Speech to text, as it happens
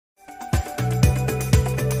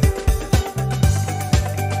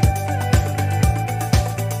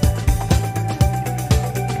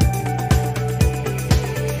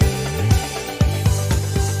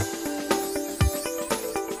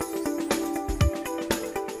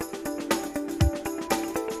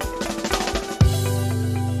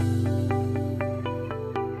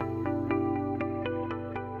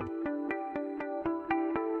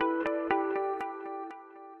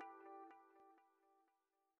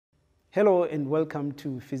Hello and welcome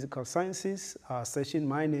to Physical Sciences session.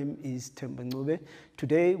 My name is Themba Ncube.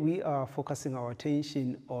 Today we are focusing our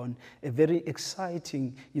attention on a very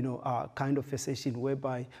exciting, kind of a session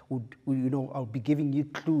whereby I'll be giving you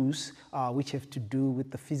clues which have to do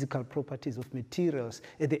with the physical properties of materials.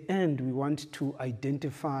 At the end, we want to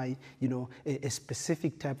identify, a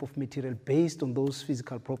specific type of material based on those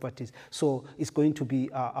physical properties. So it's going to be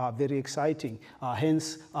very exciting.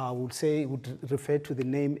 Hence, I would refer to the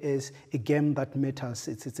name as a game that matters.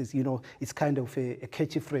 It's kind of a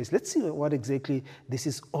catchy phrase. Let's see what exactly this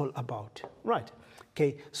is all about. Right.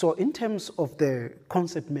 Okay, so in terms of the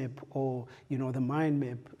concept map or, the mind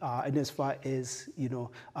map, and as far as,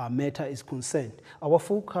 matter is concerned, our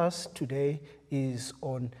focus today is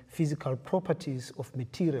on physical properties of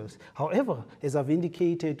materials. However, as I've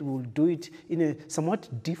indicated, we'll do it in a somewhat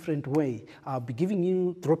different way. I'll be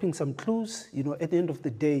dropping some clues. At the end of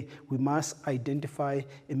the day, we must identify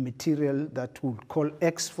a material that we'll call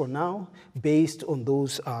X for now, based on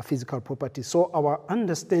those physical properties. So our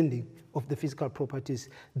understanding of the physical properties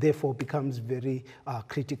therefore becomes very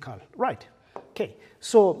critical. Right. Okay,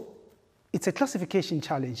 so it's a classification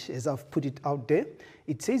challenge, as I've put it out there.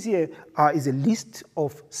 It says here is a list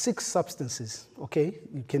of 6 substances, okay?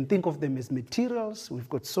 You can think of them as materials. We've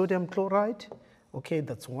got sodium chloride, okay,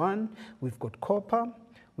 that's 1. We've got copper,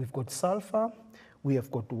 we've got sulfur, we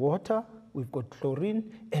have got water, we've got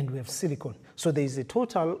chlorine, and we have silicon. So there is a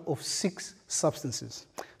total of 6 substances.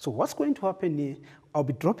 So what's going to happen here, I'll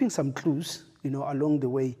be dropping some clues along the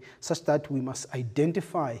way, such that we must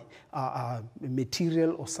identify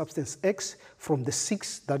material or substance X from the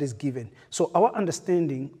 6 that is given. So our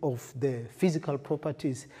understanding of the physical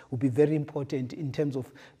properties will be very important in terms of,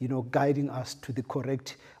 guiding us to the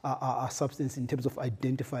correct substance in terms of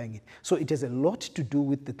identifying it. So it has a lot to do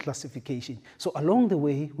with the classification. So along the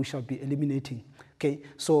way, we shall be eliminating. Okay,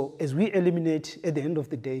 so as we eliminate, at the end of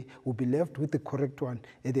the day, we'll be left with the correct one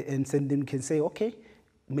at the end, and then we can say, okay,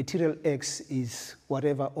 material X is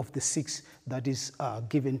whatever of the 6 that is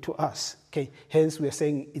given to us. Okay, hence we are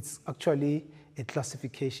saying it's actually a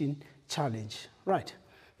classification challenge. Right.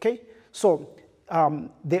 Okay, so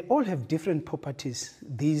they all have different properties,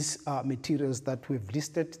 these materials that we've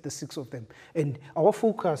listed, the 6 of them. And our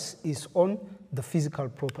focus is on the physical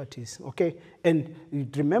properties, okay? And you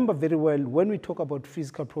remember very well, when we talk about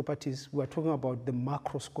physical properties, we're talking about the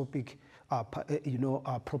macroscopic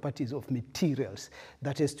properties of materials.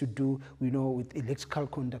 That has to do, with electrical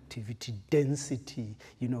conductivity, density,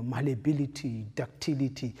 malleability,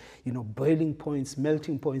 ductility, boiling points,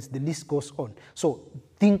 melting points, the list goes on. So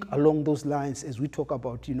think along those lines as we talk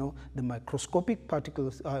about, the microscopic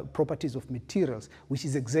properties of materials, which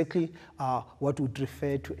is exactly what we'd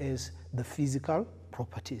refer to as the physical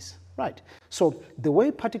properties. Right. So the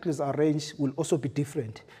way particles are arranged will also be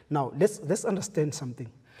different. Now let's understand something.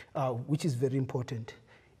 Which is very important.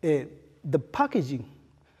 The packaging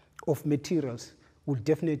of materials will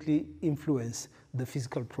definitely influence the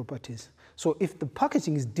physical properties. So if the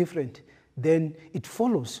packaging is different, then it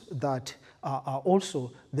follows that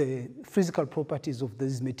also the physical properties of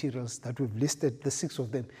these materials that we've listed, the 6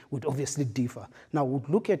 of them, would obviously differ. Now we'll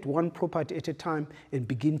look at one property at a time and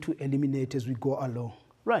begin to eliminate as we go along.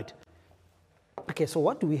 Right. Okay, so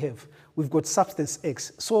what do we have? We've got substance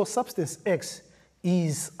X. So substance X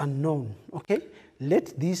is unknown, okay?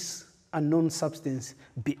 Let this unknown substance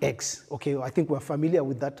be X, okay? I think we're familiar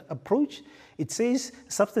with that approach. It says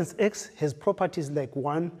substance X has properties like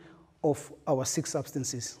one of our 6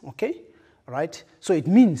 substances, okay? Right? So it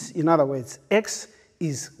means, in other words, X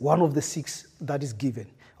is one of the 6 that is given,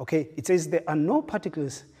 okay? It says there are no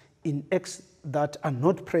particles in X that are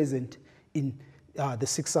not present in the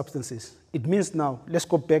 6 substances. It means now, let's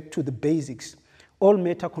go back to the basics. All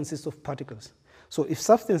matter consists of particles. So if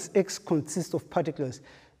substance X consists of particles,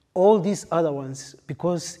 all these other ones,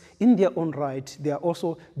 because in their own right, they are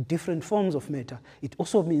also different forms of matter, it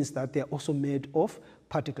also means that they are also made of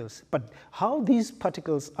particles. But how these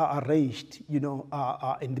particles are arranged,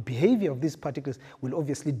 and the behavior of these particles will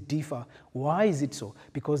obviously differ. Why is it so?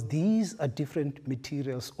 Because these are different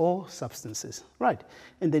materials or substances, right?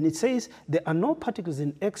 And then it says there are no particles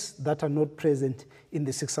in X that are not present in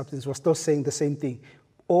the 6 substances. We're still saying the same thing.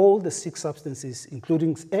 All the 6 substances,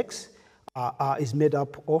 including X, is made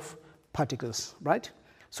up of particles, right?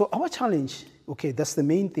 So our challenge, okay, that's the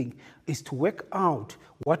main thing, is to work out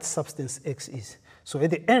what substance X is. So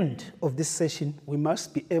at the end of this session, we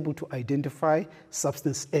must be able to identify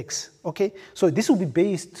substance X, okay? So this will be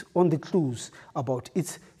based on the clues about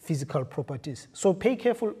its physical properties. So pay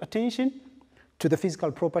careful attention to the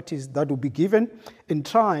physical properties that will be given and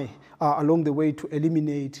try along the way to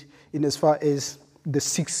eliminate in as far as the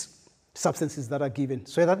 6 substances that are given,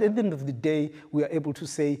 so that at the end of the day, we are able to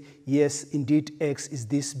say, yes, indeed, X is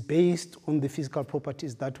this based on the physical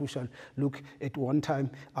properties that we shall look at one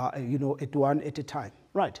time, at one at a time,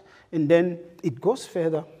 right? And then it goes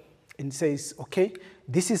further and says, okay,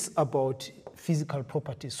 this is about physical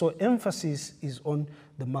properties. So emphasis is on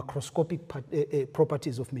the macroscopic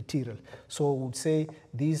properties of material. So we would say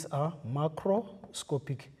these are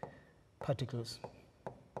macroscopic particles,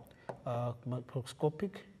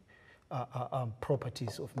 macroscopic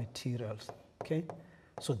properties of materials, okay?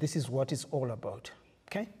 So this is what it's all about,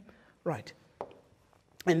 okay? Right.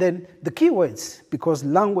 And then the keywords, because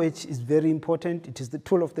language is very important, it is the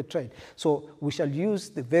tool of the trade. So we shall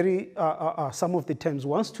use the some of the terms,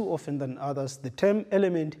 once too often than others. The term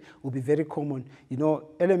element will be very common. You know,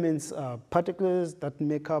 elements are particles that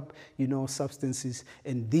make up, substances,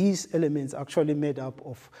 and these elements are actually made up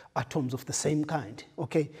of atoms of the same kind,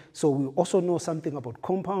 okay? So we also know something about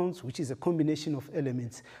compounds, which is a combination of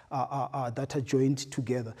elements that are joined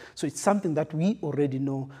together. So it's something that we already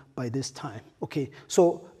know by this time, okay?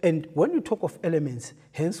 So, and when we talk of elements,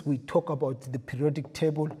 hence we talk about the periodic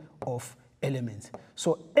table of elements.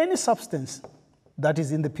 So any substance that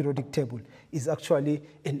is in the periodic table is actually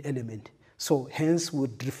an element. So hence we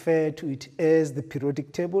would refer to it as the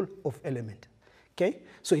periodic table of element, okay?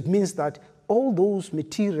 So it means that all those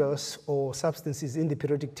materials or substances in the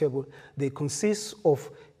periodic table, they consist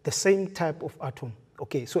of the same type of atom.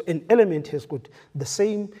 Okay, so an element has got the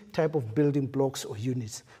same type of building blocks or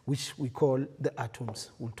units, which we call the atoms.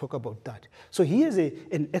 We'll talk about that. So here's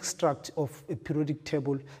an extract of a periodic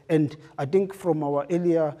table, and I think from our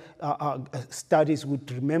earlier studies,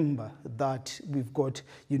 we'd remember that we've got,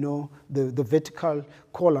 the vertical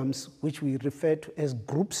columns, which we refer to as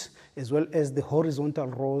groups, as well as the horizontal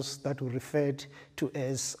rows that we referred to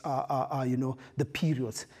as, the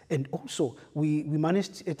periods. And also, we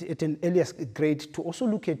managed at an earlier grade to also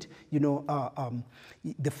look at,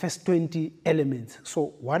 the first 20 elements.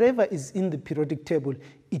 So whatever is in the periodic table,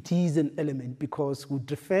 it is an element because we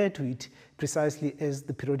refer to it precisely as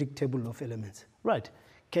the periodic table of elements. Right,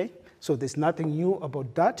 okay? So there's nothing new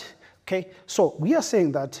about that. Okay, so we are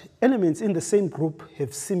saying that elements in the same group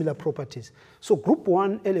have similar properties. So group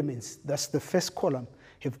 1 elements, that's the first column,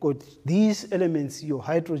 have got these elements, your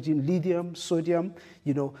hydrogen, lithium, sodium,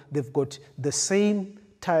 they've got the same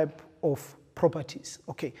type of properties.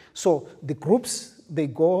 Okay, so the groups, they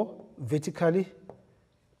go vertically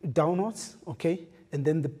downwards, okay, and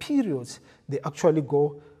then the periods, they actually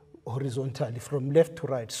go horizontally from left to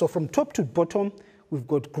right. So from top to bottom, we've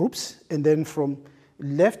got groups, and then from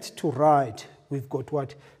left to right, we've got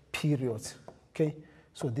what? Periods, okay?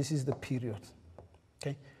 So this is the period,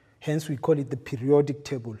 okay? Hence, we call it the periodic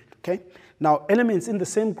table, okay? Now, elements in the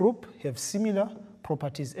same group have similar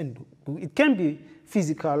properties, and it can be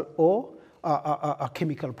physical or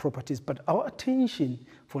chemical properties, but our attention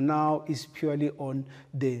for now is purely on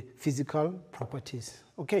the physical properties,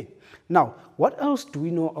 okay? Now, what else do we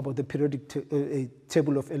know about the periodic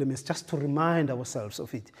table of elements, just to remind ourselves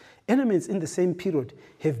of it? Elements in the same period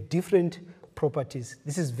have different properties.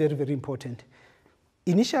 This is very, very important.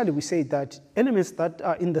 Initially, we say that elements that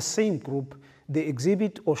are in the same group, they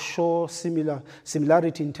exhibit or show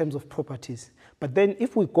similarity in terms of properties. But then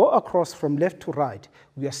if we go across from left to right,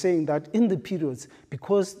 we are saying that in the periods,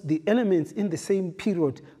 because the elements in the same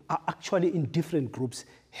period are actually in different groups,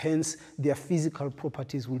 hence their physical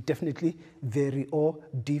properties will definitely vary or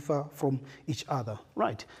differ from each other,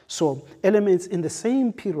 right? So elements in the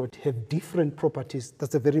same period have different properties.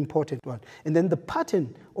 That's a very important one. And then the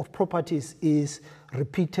pattern of properties is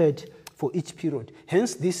repeated for each period.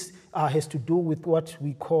 Hence, this has to do with what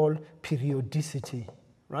we call periodicity,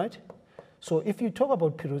 right? So if you talk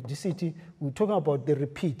about periodicity, we're talking about the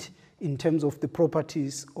repeat in terms of the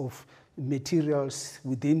properties of materials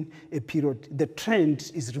within a period. The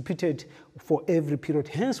trend is repeated for every period.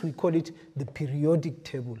 Hence, we call it the periodic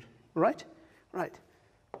table, right? Right.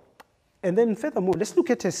 And then furthermore, let's look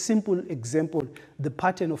at a simple example, the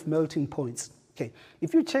pattern of melting points. Okay,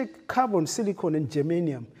 if you check carbon, silicon, and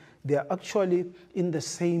germanium, they are actually in the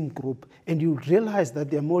same group, and you realize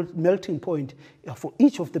that their melting point for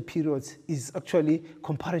each of the periods is actually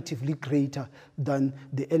comparatively greater than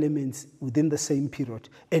the elements within the same period.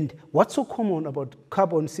 And what's so common about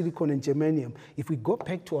carbon, silicon, and germanium, if we go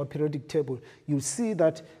back to our periodic table, you'll see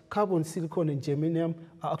that carbon, silicon, and germanium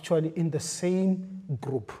are actually in the same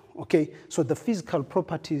group, okay? So the physical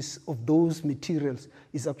properties of those materials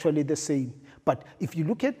is actually the same. But if you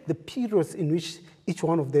look at the periods in which each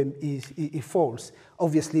one of them it falls,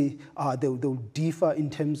 obviously they'll differ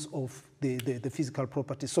in terms of the physical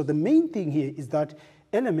properties. So the main thing here is that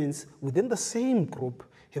elements within the same group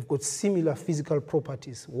have got similar physical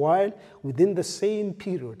properties, while within the same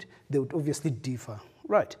period, they would obviously differ.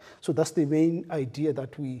 Right, so that's the main idea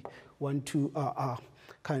that we want to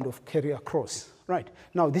kind of carry across. Right,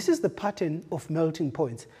 now this is the pattern of melting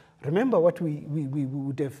points. Remember what we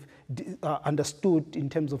would have understood in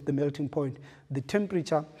terms of the melting point, the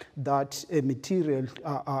temperature that a material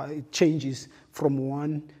changes from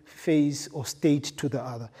one phase or state to the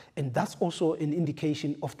other. And that's also an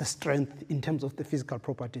indication of the strength in terms of the physical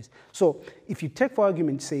properties. So if you take, for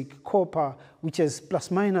argument's sake, copper, which has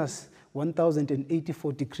plus minus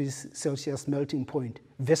 1084 degrees Celsius melting point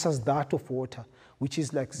versus that of water, which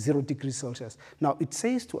is like 0 degrees Celsius. Now, it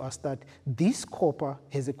says to us that this copper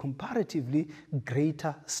has a comparatively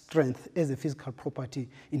greater strength as a physical property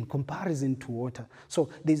in comparison to water. So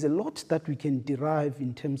there's a lot that we can derive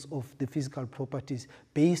in terms of the physical properties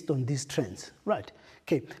based on these trends. Right,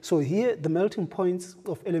 okay, so here the melting points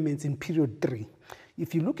of elements in period 3.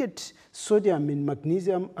 If you look at sodium and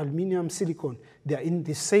magnesium, aluminum, silicon, they are in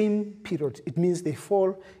the same period. It means they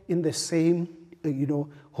fall in the same,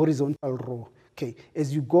 horizontal row. Okay,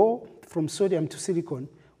 as you go from sodium to silicon,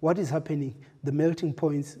 what is happening? The melting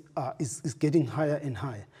points is getting higher and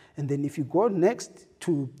higher. And then if you go next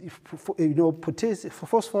to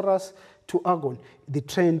phosphorus to argon, the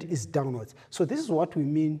trend is downwards. So this is what we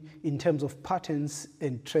mean in terms of patterns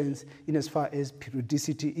and trends in as far as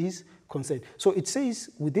periodicity is concerned. So it says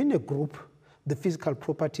within a group, the physical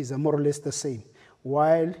properties are more or less the same,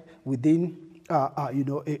 while within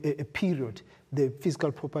a period, the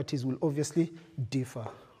physical properties will obviously differ.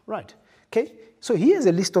 Right, okay? So here's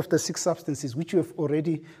a list of the 6 substances which you have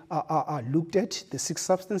already looked at, the 6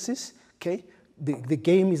 substances, okay? The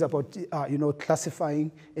game is about,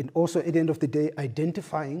 classifying and also at the end of the day,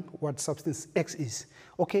 identifying what substance X is,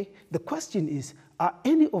 okay? The question is, are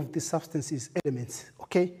any of the substances elements,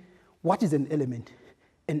 okay? What is an element?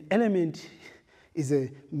 An element is a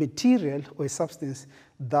material or a substance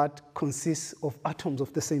that consists of atoms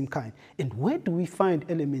of the same kind. And where do we find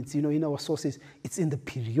elements, in our sources? It's in the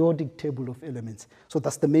periodic table of elements. So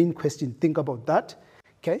that's the main question. Think about that,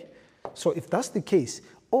 okay? So if that's the case,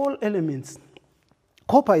 all elements,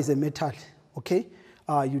 copper is a metal, okay?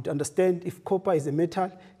 You'd understand if copper is a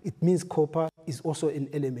metal, it means copper is also an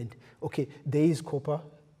element. Okay, there is copper,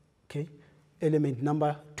 okay? Element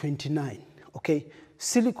number 29, okay?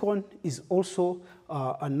 Silicon is also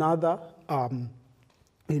another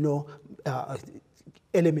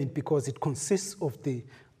element because it consists of the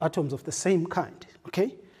atoms of the same kind,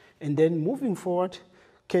 okay? And then moving forward,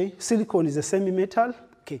 okay, silicon is a semi-metal,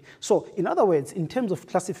 okay? So in other words, in terms of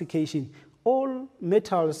classification, all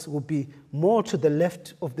metals will be more to the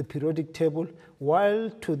left of the periodic table, while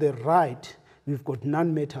to the right, we've got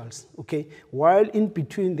non-metals, okay? While in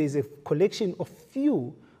between, there's a collection of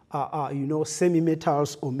few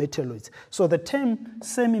semi-metals or metalloids. So the term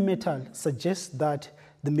semi-metal suggests that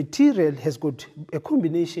the material has got a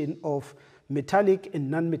combination of metallic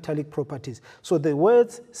and non-metallic properties. So the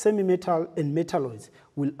words semi-metal and metalloids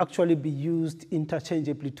will actually be used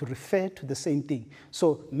interchangeably to refer to the same thing.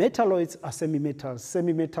 So metalloids are semi-metals,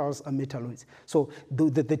 semi-metals are metalloids. So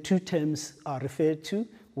the two terms are referred to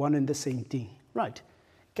one and the same thing, right?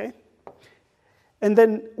 Okay. And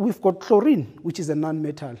then we've got chlorine, which is a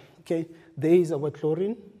non-metal, okay? There is our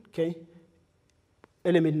chlorine, okay?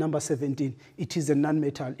 Element number 17, it is a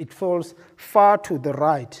non-metal. It falls far to the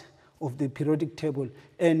right of the periodic table.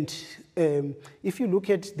 And if you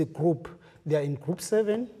look at the group, they are in group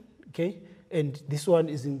 7, okay? And this one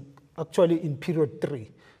is actually in period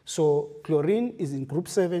 3. So chlorine is in group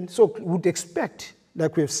 7. So we would expect,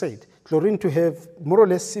 like we have said, chlorine to have more or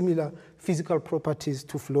less similar physical properties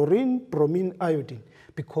to fluorine, bromine, iodine,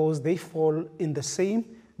 because they fall in the same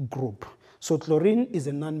group. So chlorine is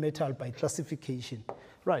a non-metal by classification,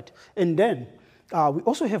 right? And then we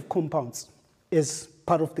also have compounds as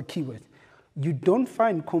part of the keyword. You don't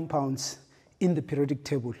find compounds in the periodic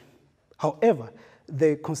table. However,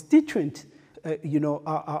 the constituent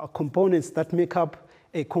components that make up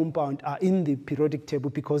a compound are in the periodic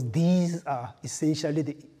table because these are essentially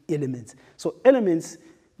the elements. So elements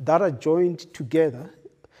that are joined together,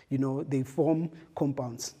 they form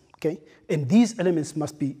compounds, okay? And these elements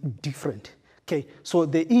must be different, okay? So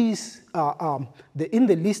there is, in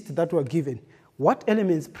the list that were given, what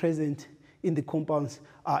elements present in the compounds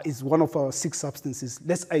is one of our 6 substances.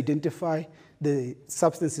 Let's identify the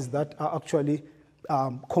substances that are actually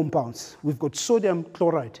compounds. We've got sodium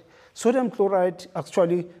chloride. Sodium chloride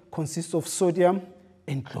actually consists of sodium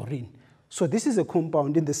and chlorine. So this is a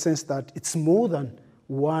compound in the sense that it's more than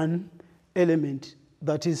one element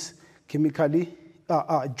that is chemically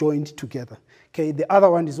joined together. Okay, the other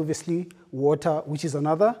one is obviously water, which is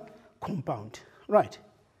another compound, right?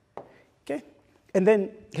 Okay, and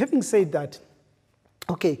then having said that,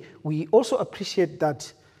 okay, we also appreciate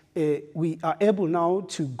that we are able now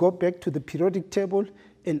to go back to the periodic table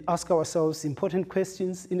and ask ourselves important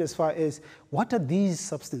questions in as far as what are these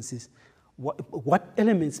substances? What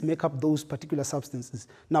elements make up those particular substances?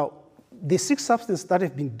 Now, the 6 substances that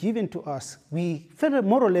have been given to us, we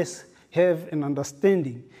more or less have an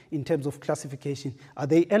understanding in terms of classification. Are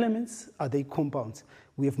they elements? Are they compounds?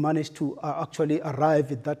 We have managed to actually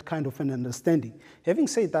arrive at that kind of an understanding. Having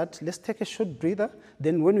said that, let's take a short breather.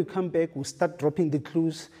 Then when we come back, we'll start dropping the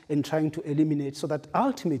clues and trying to eliminate so that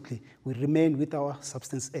ultimately we remain with our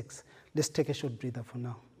substance X. Let's take a short breather for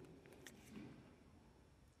now.